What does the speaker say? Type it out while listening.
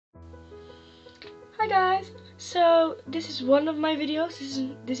Hi guys! So this is one of my videos.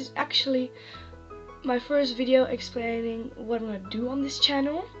 This is actually my first video explaining what I'm gonna do on this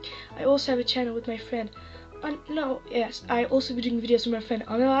channel. I also have a channel with my friend. I also be doing videos with my friend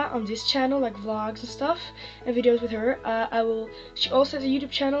Anela on this channel, like vlogs and stuff, and videos with her. She also has a YouTube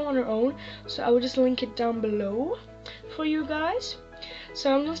channel on her own, so I will just link it down below for you guys.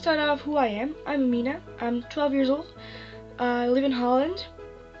 So I'm gonna start off who I am. I'm Amina. I'm 12 years old. I live in Holland.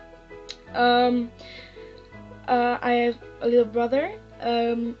 I have a little brother,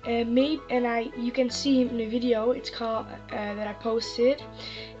 you can see him in the video. It's called that I posted.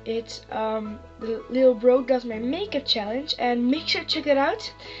 It's the little bro does my makeup challenge, and make sure to check it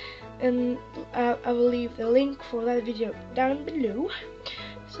out. And I will leave the link for that video down below,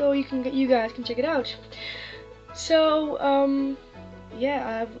 so you guys can check it out. So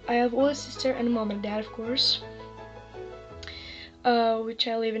yeah, I have older sister and a mom and dad, of course, which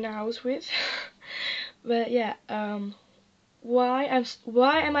I live in a house with. But yeah, why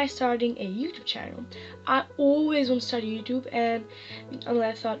am I starting a YouTube channel? I always want to start a YouTube, and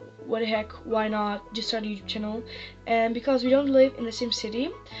I thought, what the heck, why not just start a YouTube channel? And because we don't live in the same city,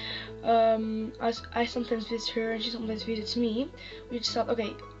 I sometimes visit her and she sometimes visits me. We just thought,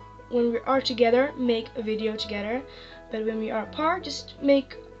 okay, when we are together, make a video together, but when we are apart, just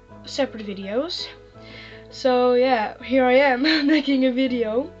make separate videos. So yeah, here I am making a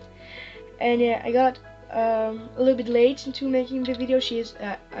video. And yeah, I got a little bit late into making the video. She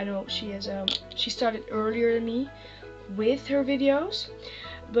started earlier than me with her videos,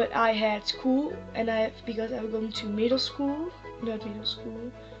 but I had school, and because I was going to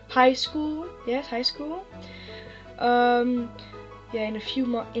high school. Yes, high school. Yeah, in a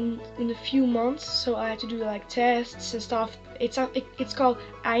few months, so I had to do like tests and stuff. It's called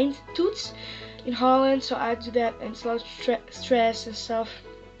eindtoets in Holland, so I had to do that, and it's a lot of stress and stuff.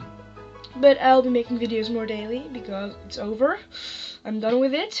 But I'll be making videos more daily because it's over. I'm done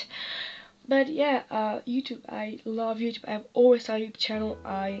with it. But yeah, YouTube. I love YouTube. I've always had a YouTube channel.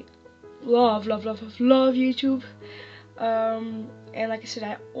 I love YouTube. And like I said,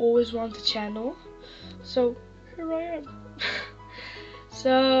 I always want a channel. So here I am.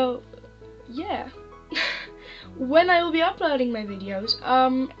 So yeah. When I will be uploading my videos,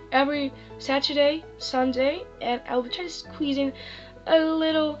 every Saturday, Sunday, and I'll be trying to squeeze in a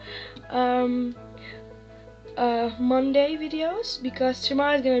little Monday videos, because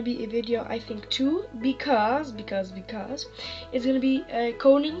tomorrow is gonna be a video, I think, too, because it's gonna be a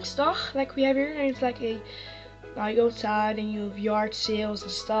Koningsdag like we have here, and it's like you go outside and you have yard sales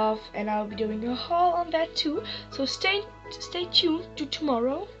and stuff, and I'll be doing a haul on that too, so stay tuned to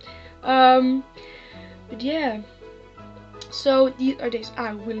tomorrow. But yeah, so these are days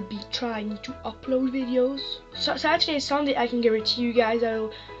I will be trying to upload videos. So Saturday and Sunday, I can guarantee you guys I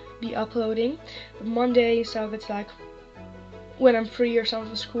will be uploading. But Monday and stuff, it's like when I'm free or something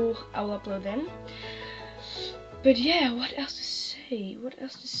from school, I will upload then. But yeah, what else to say?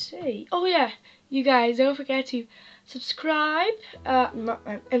 Oh yeah, you guys, don't forget to subscribe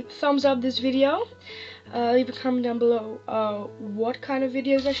and thumbs up this video. Leave a comment down below what kind of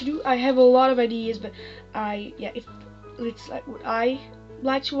videos I should do. I have a lot of ideas, but it's like what I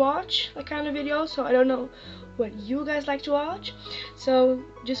like to watch, that kind of video, so I don't know what you guys like to watch. So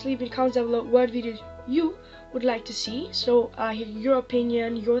just leave in the comments down below what videos you would like to see, so I hear your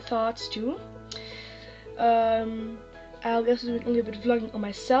opinion, your thoughts too. I'll be also doing a little bit of vlogging on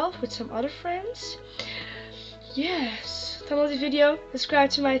myself with some other friends. Yes, thumbs up the video, subscribe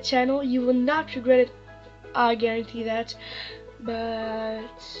to my channel, you will not regret it, I guarantee that.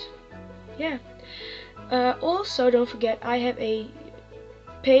 But yeah, also don't forget, I have a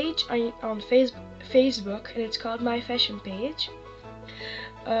page on Facebook, and it's called My Fashion Page.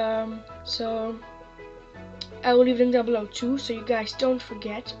 So I will leave a link down below too, so you guys don't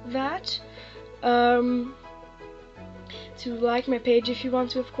forget that. To like my page if you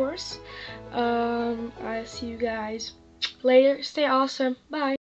want to, of course. I'll see you guys later. Stay awesome. Bye.